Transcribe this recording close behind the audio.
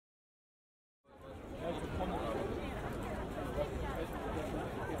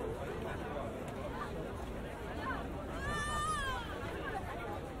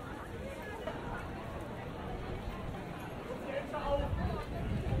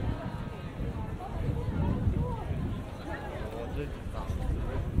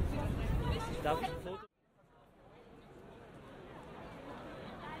Darf ich ein Foto?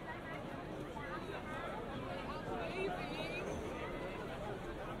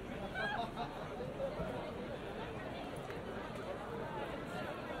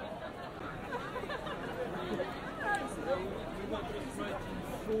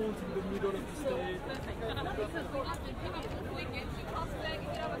 In the middle of the stage.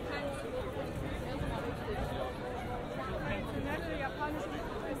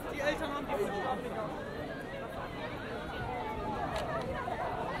 Die Eltern haben die Verständiger.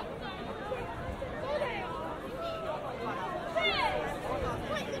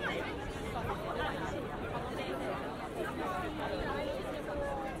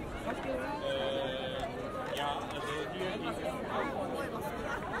 Ja, also hier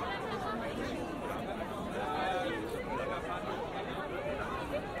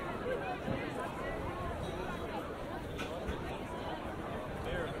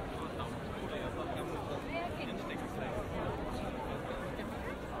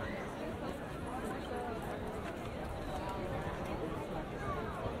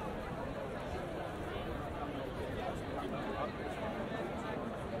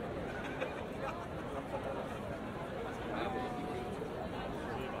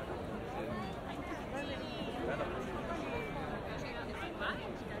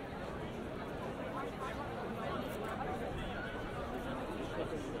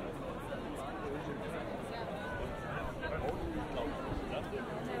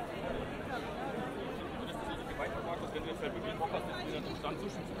wenn du jetzt halt wirklich Bock hast, jetzt wieder zum Stand zu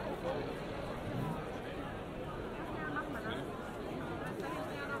schießen.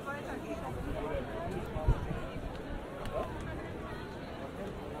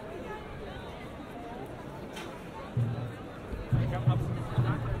 Ich habe absolut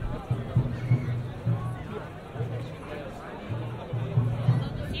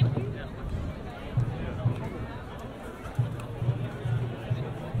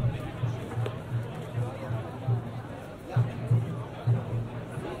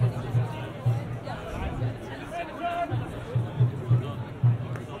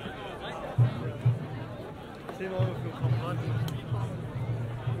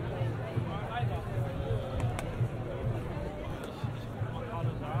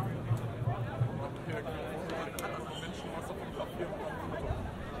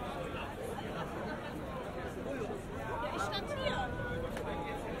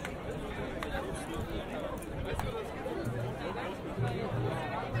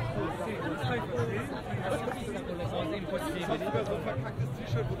lieber so ein verkacktes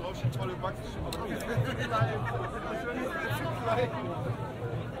T-Shirt, wo drauf steht tolle Bugs.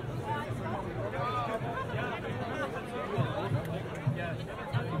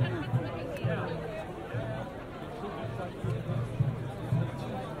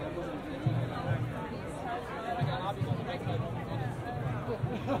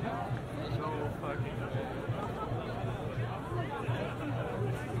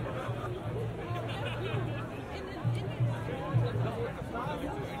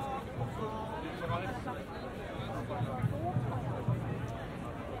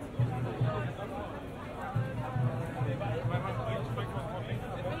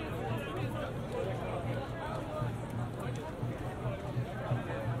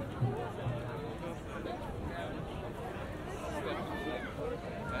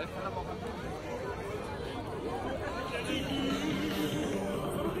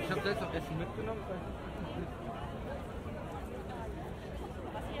 Ich habe selbst auch Essen mitgenommen.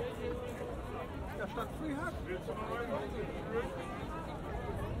 Ja, statt Free Hug.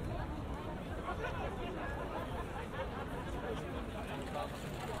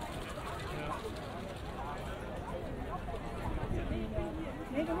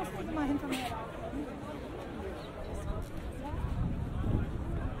 Nee, du musst bitte mal hinter mir.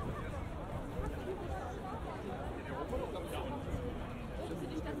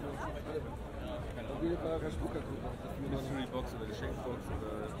 Auf jeden Fall kein Spucker gucken. Mystery Box oder Geschenkbox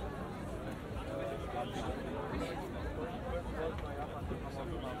oder.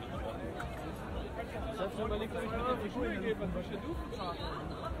 Ich habe schon überlegt, ob ich mit auf die Schule gehe, was möchtest du fahren?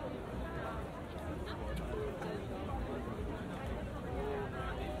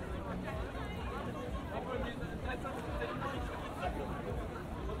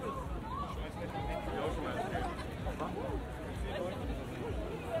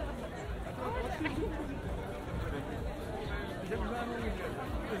 Ich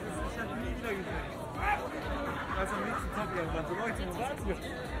habe gesagt, ich habe nie wieder gesehen. Also am nächsten Tag irgendwann, so 19 Uhr warten wir.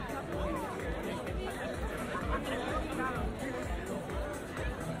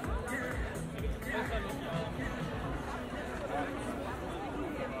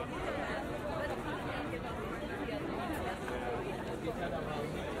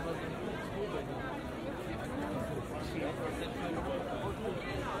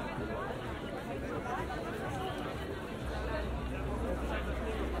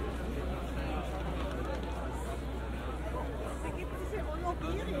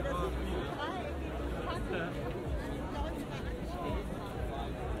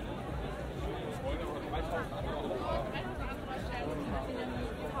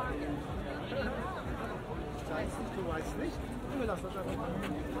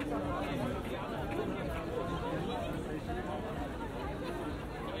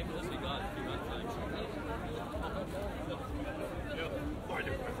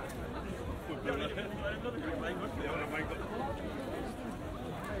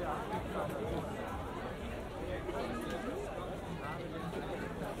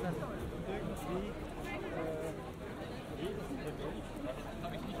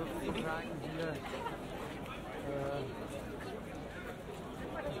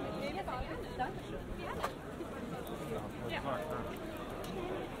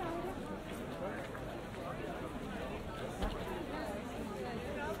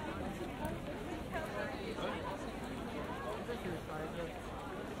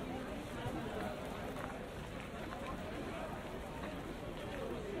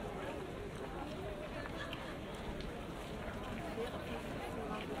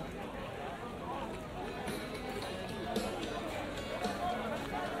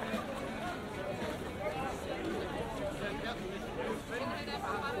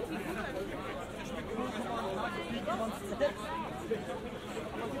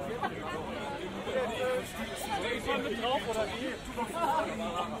 Ich soll mit drauf, oder wie?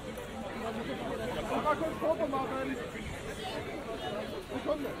 Mal kurz Foto machen.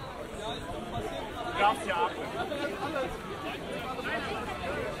 Sekunde. Du darfst ja ab.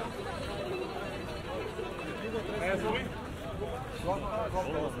 Sorry.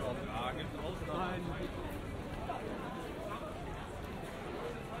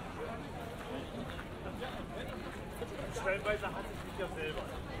 Stellenweise hatte ich mich ja selber.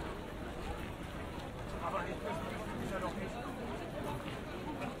 Aber ich bin ja noch nicht.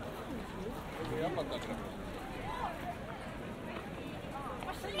 Ja, man sagt das.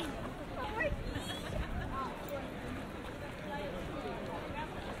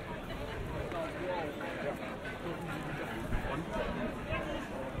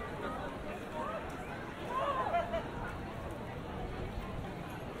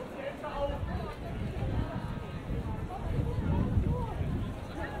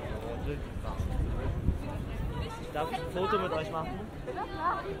 Darf ich ein Foto mit euch machen?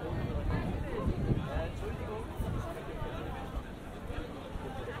 Entschuldigung.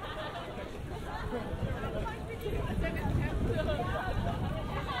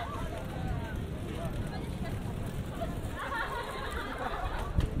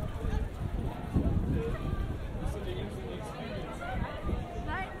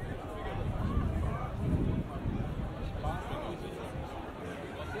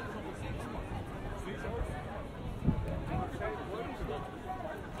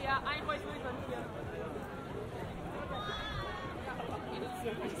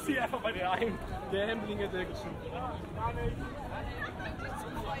 Ich ziehe einfach bei der ein. Der Hemmlinge, der geschrieben.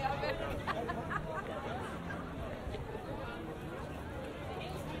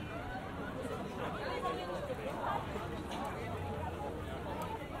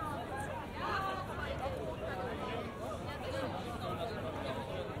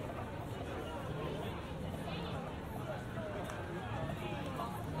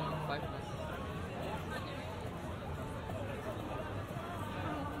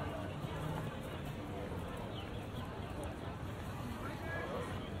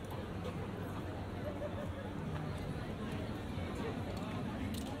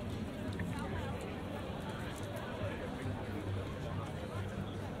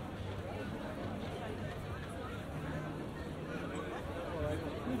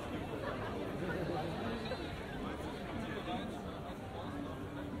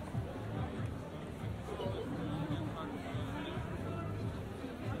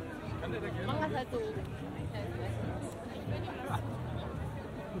 Mach das halt so.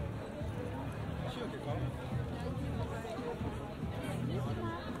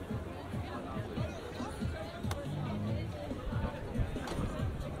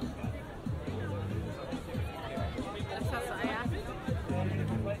 Das hast du Eier.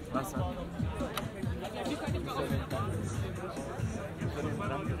 Wasser.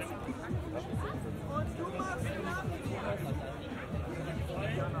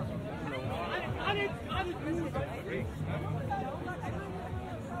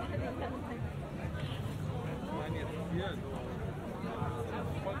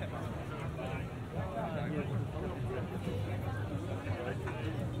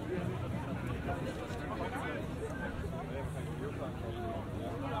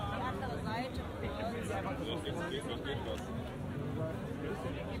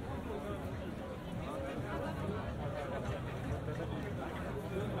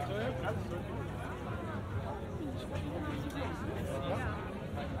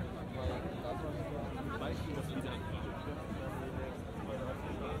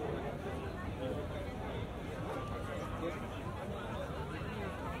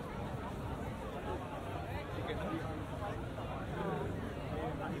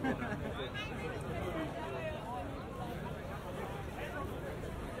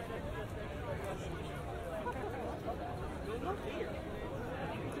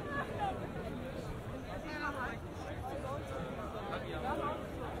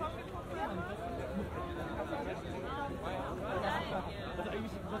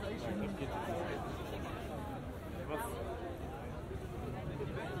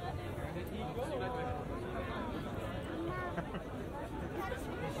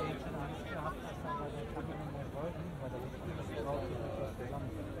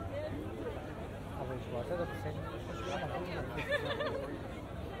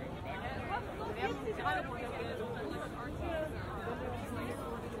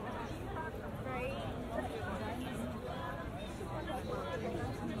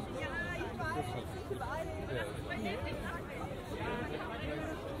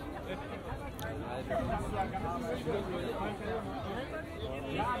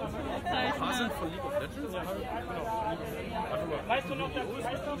 Hasen von League of Legends? Weißt du noch,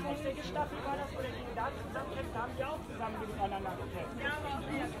 welche Staffel war das, wo der gegen da zusammenkämpft? Da haben die auch zusammen miteinander gekämpft.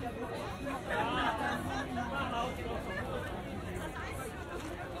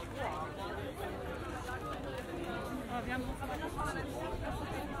 Wir haben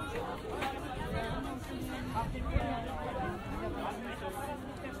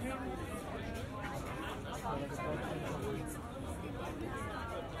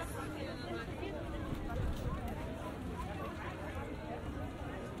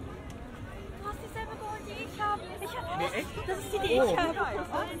Du hast dieselbe Gold, die ich habe. Nee, echt? Das ist die, die ich habe.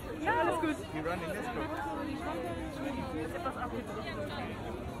 ja, alles gut. Die Running Nesco. Ist etwas abgedrückt.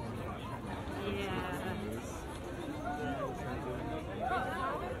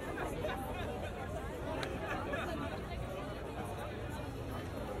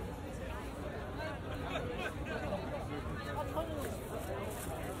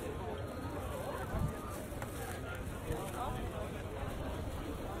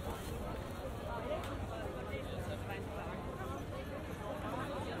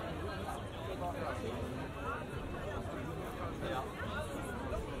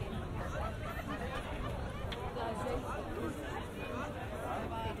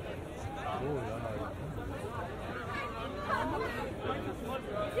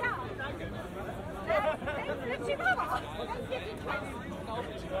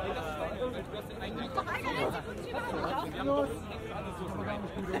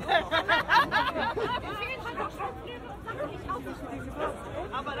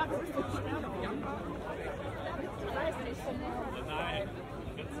 Aber das ist doch Nein.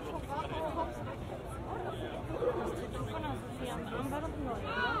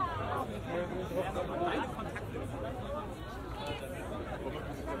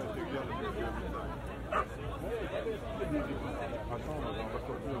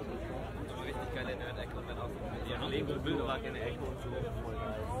 Richtig geile Nerd-Ecke und dann auch so ja, Lego Bilderwagen in der Ecke und so. Voll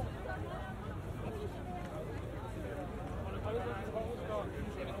nice.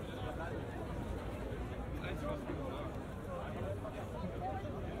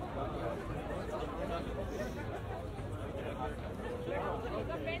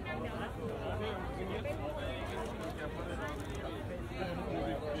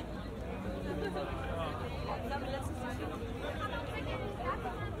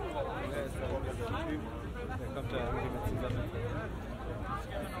 Da kommt da irgendwie mit zusammen.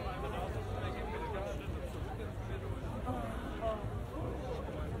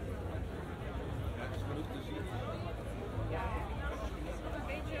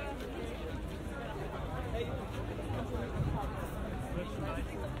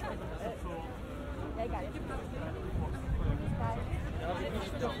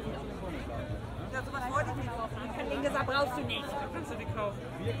 Ja, sowas wollte ich nicht kaufen. Ich habe denen gesagt, brauchst du nicht. Dann kannst du die kaufen.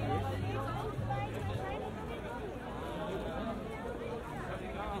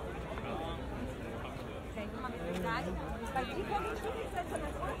 Bei die kommt die Studiensätze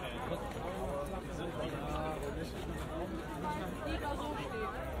nach oben. Die da so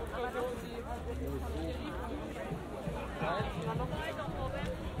steht. Aber das ist die.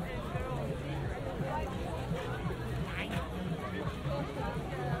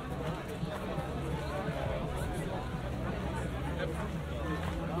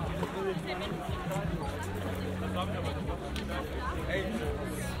 Ey,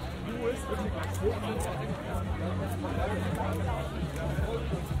 du ist wirklich so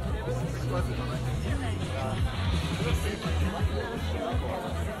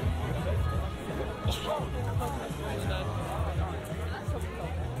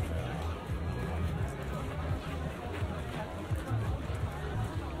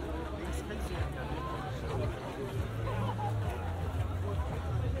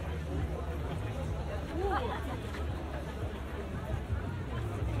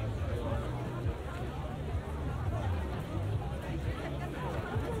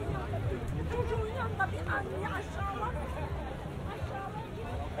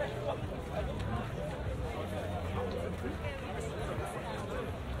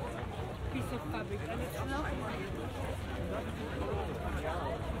Piece of fabric and it's not.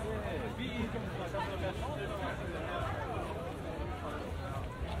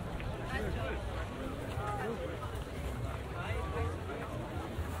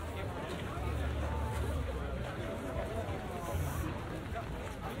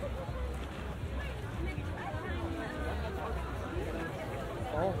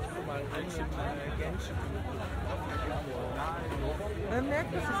 Oh, guck mal, Genshin. Man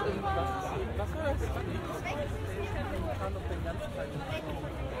merkt, dass es irgendwas ist. Was war das? Ich kann doch den ganzen Tag.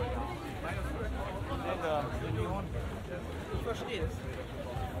 verstehst.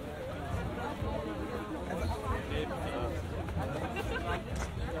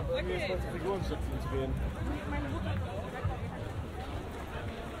 Okay. Jetzt mal zur Figurenstation zu gehen.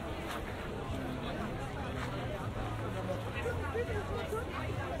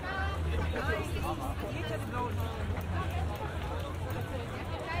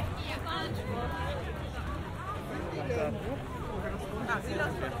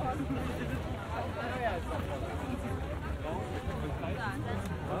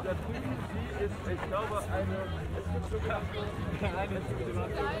 Und da drüben, die ist, ich glaube, es gibt sogar eine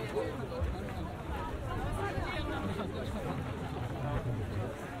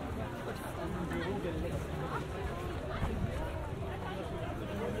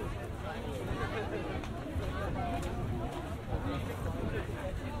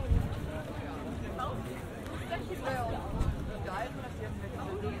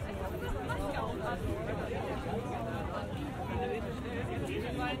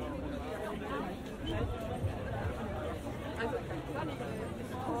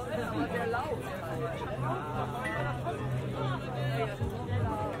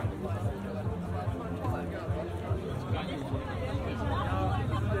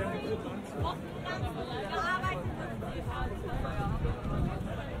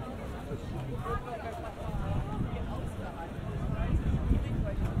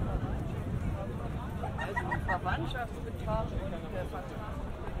Verwandtschaftsbetrag und der Vertrag.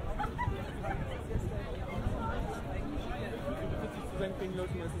 zu seinem Ding los,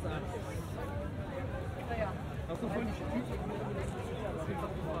 ist es an. Naja. Hast du voll die Stühle?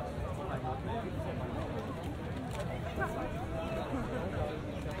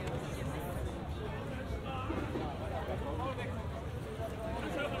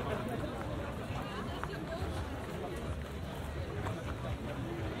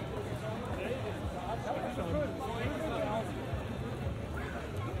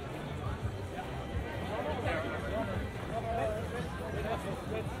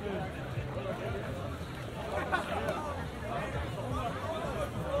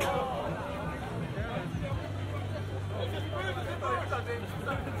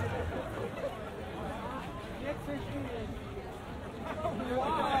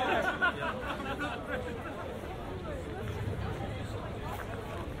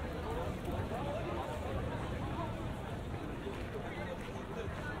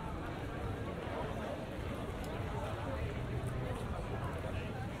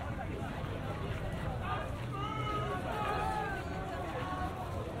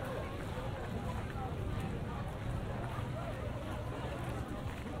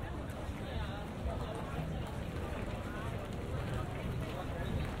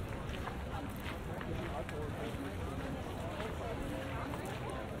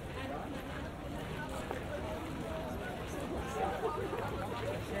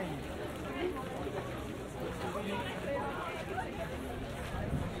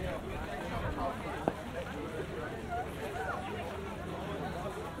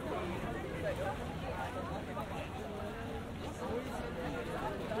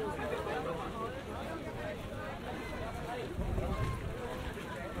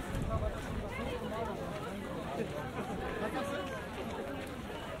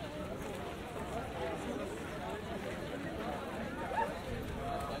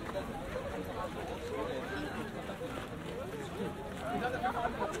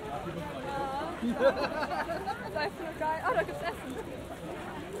 Das ist nur geil. Oh, da gibt's Essen.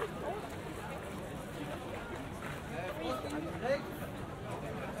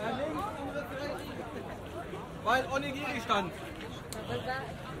 Weil Onigiri stand.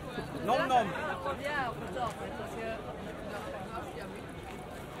 Nom nom. Ja, doch. Das hier.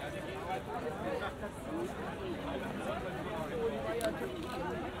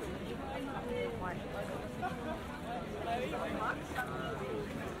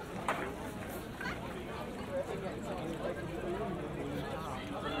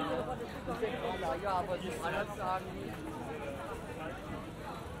 Ja, aber die anderen sagen nicht.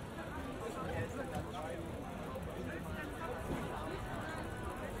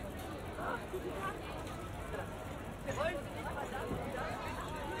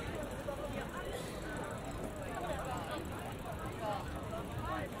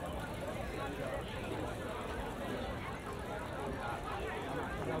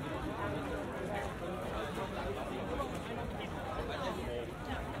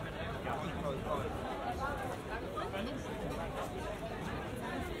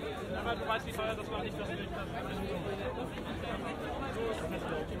 Aber du weißt, wie teuer das war, nicht, dass du nicht das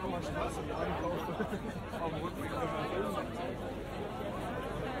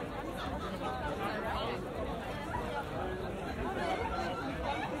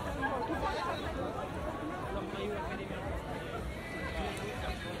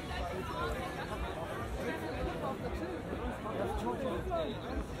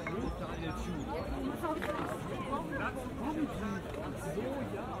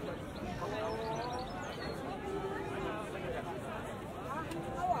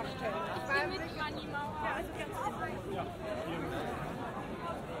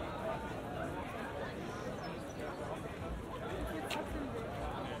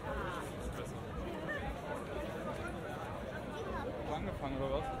Angefangen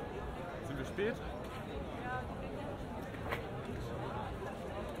oder was? Sind wir spät?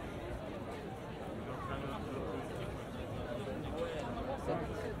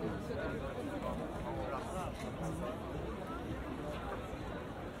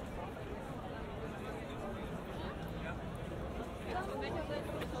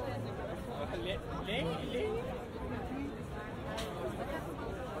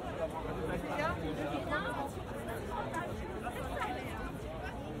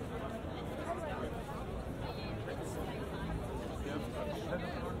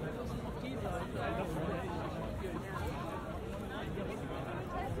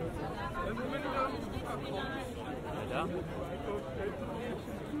 Ja.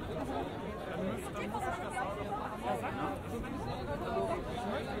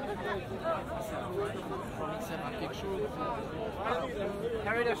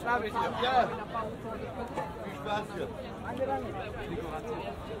 Harry, der Schnabel ist hier. Ja. Viel Spaß hier.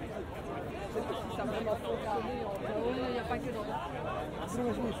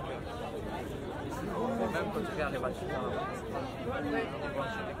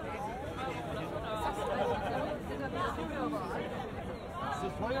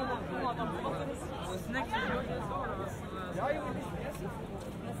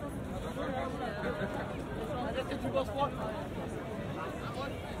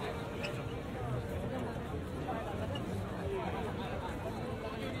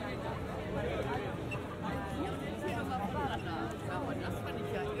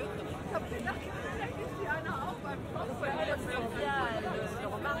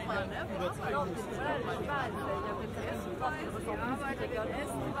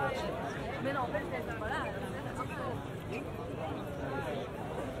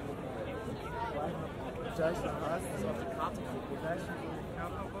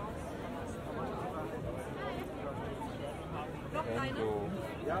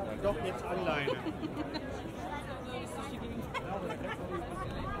 Ja, doch jetzt alleine.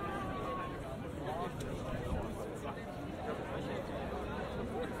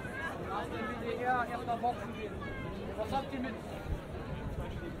 Ja, ihr habt da Boxen gehen. Was habt ihr mit?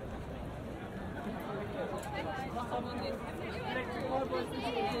 Oh Gott.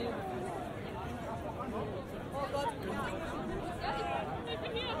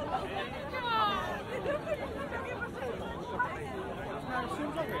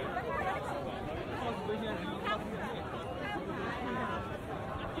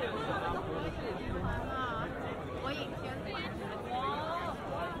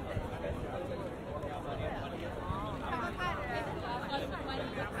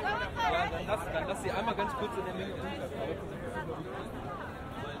 Dann lass sie einmal ganz kurz in der Menge runter.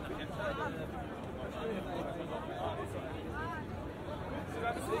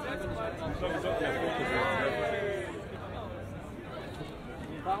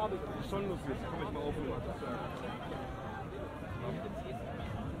 Da habe ich schon Lust jetzt. Komm ich mal auf.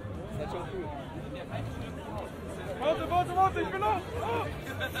 Das ist schon cool. Warte, ich bin auf! Oh.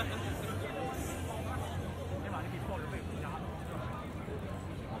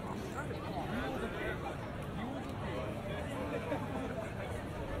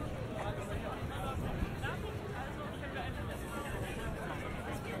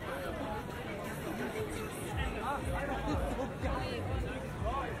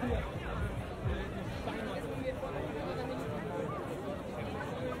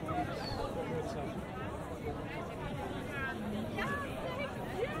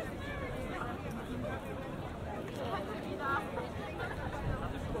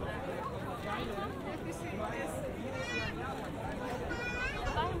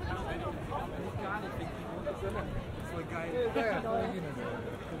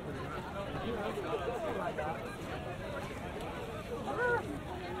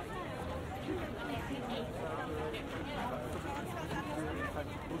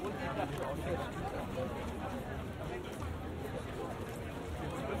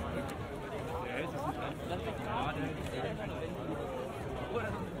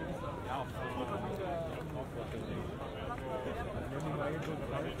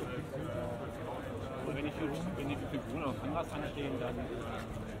 Wenn die Figuren auf Kameras anstehen, dann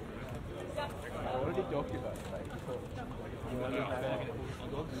Oder liegt auch gedacht.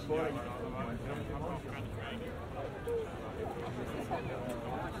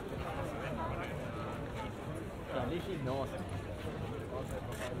 Ja, nicht hinaus.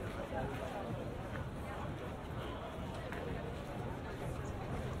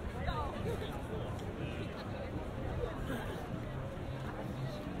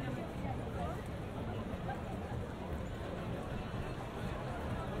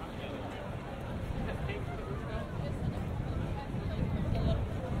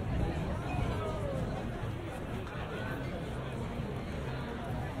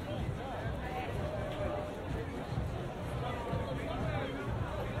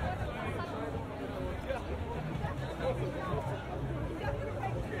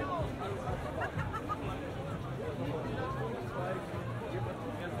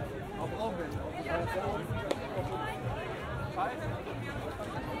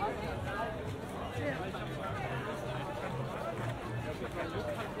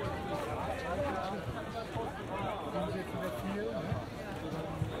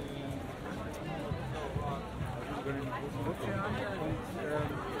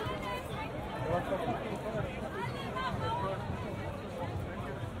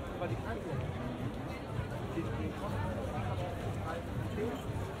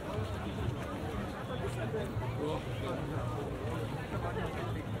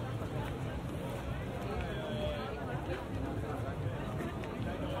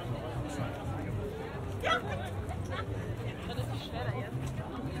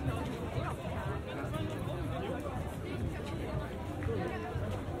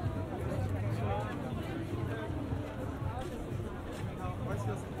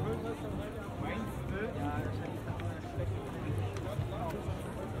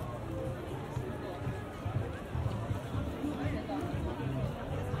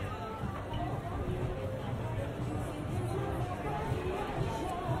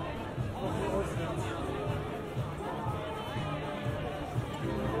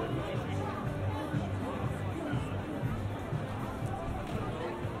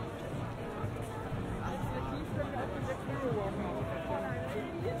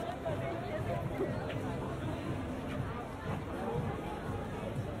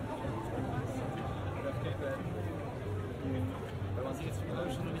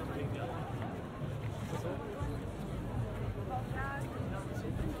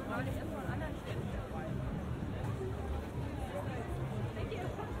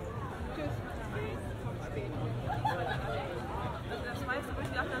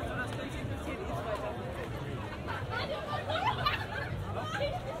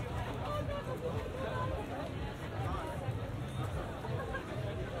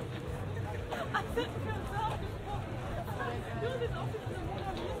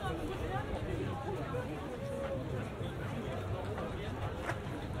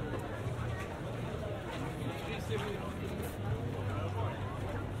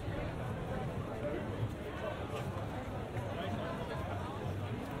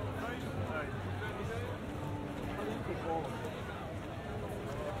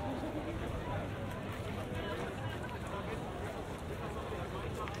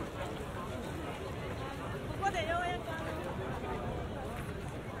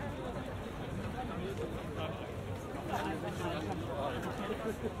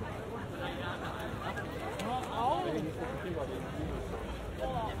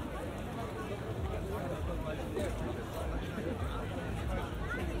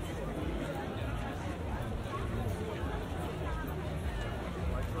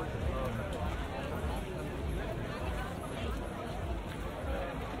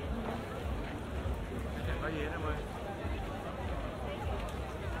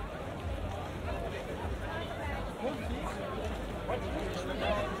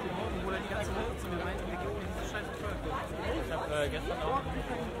 Gestern auch.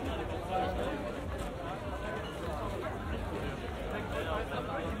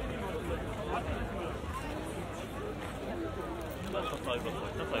 Das ist total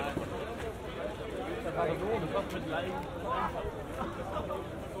überzeugt. Das war überzeugt. Das war so, das war mit Leiden.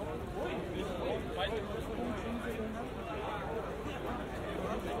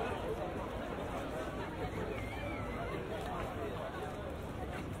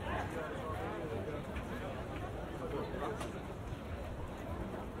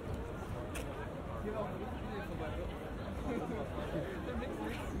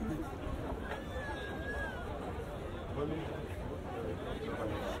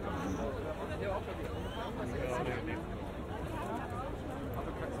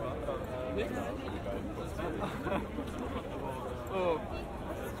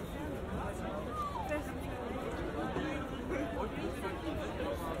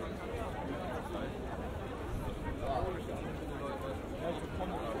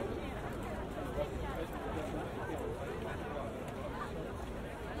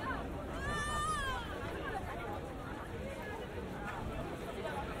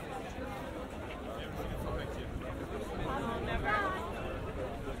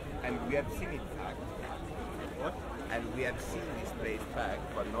 we have seen it packed. What? And we have seen this place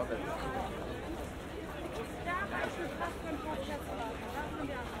packed, but not at the one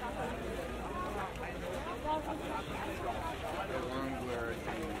where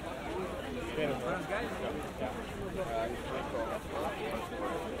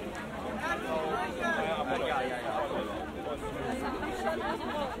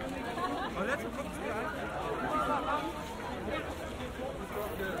Aber letztes guckt sie an.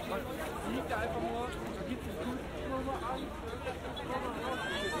 Sie liegt da einfach nur, da gibt es nur so an.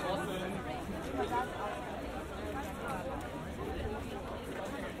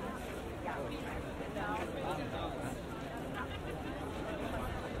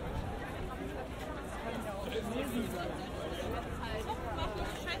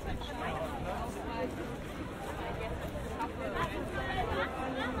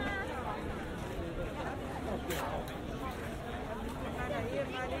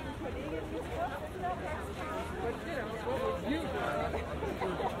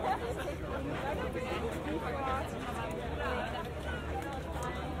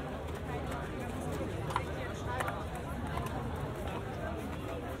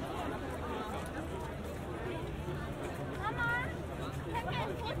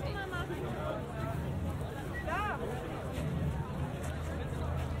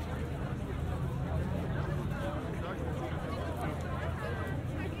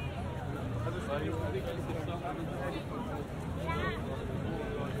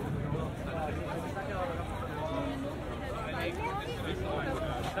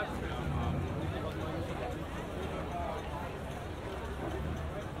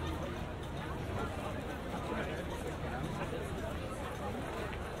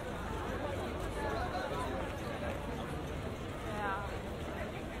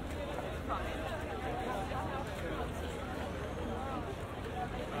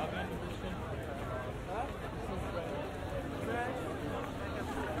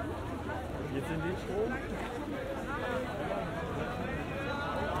 Jetzt in den Strom.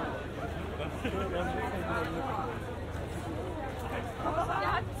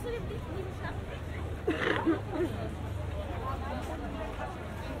 Der hat zu dem Licht nie geschafft.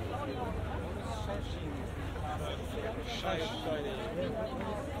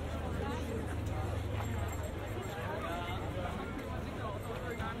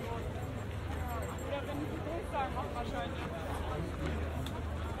 Oder wenn die Durchsagen auch wahrscheinlich.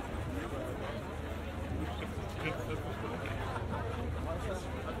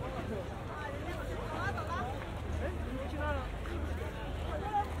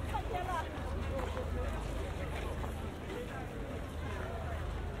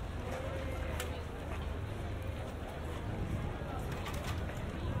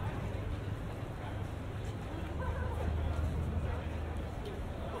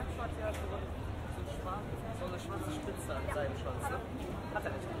 So eine schwarze Spitze an seinem Schwanz, ne? Hat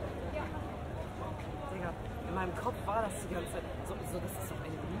er nicht. Ja. Digga, in meinem Kopf war das die ganze Zeit. So, das ist doch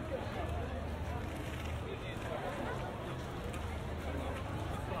eine Lüge.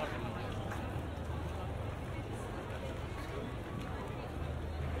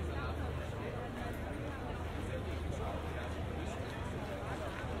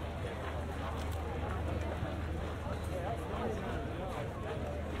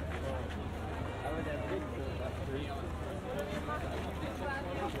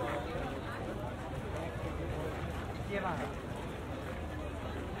 Hier war er.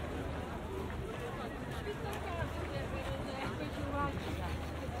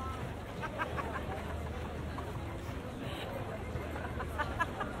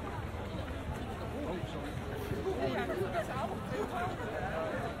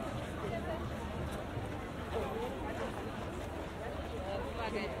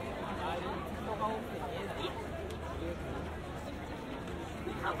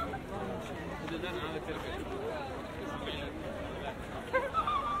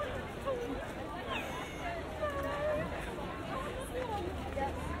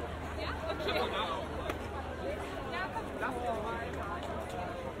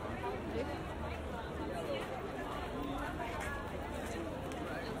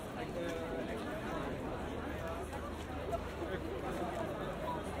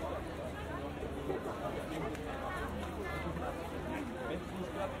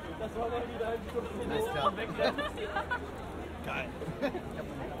 Das war mal wieder ein Stück. Geil.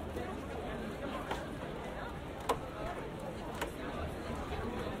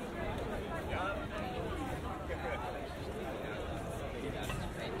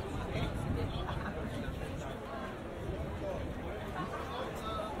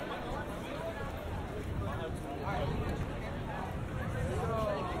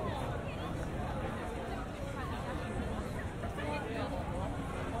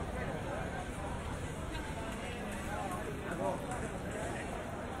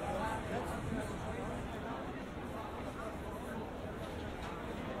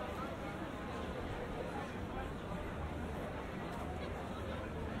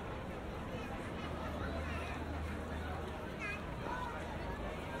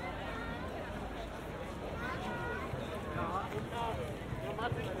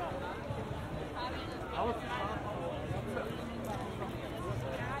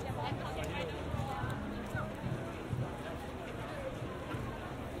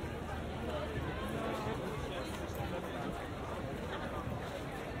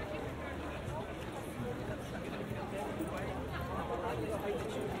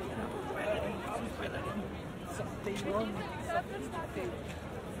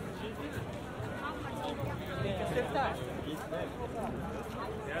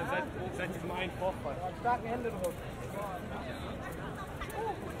 Ja, seit diesem einen Vorfall. Starken Händedruck.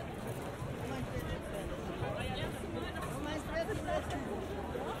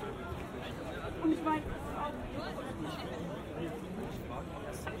 Und ich meine, auch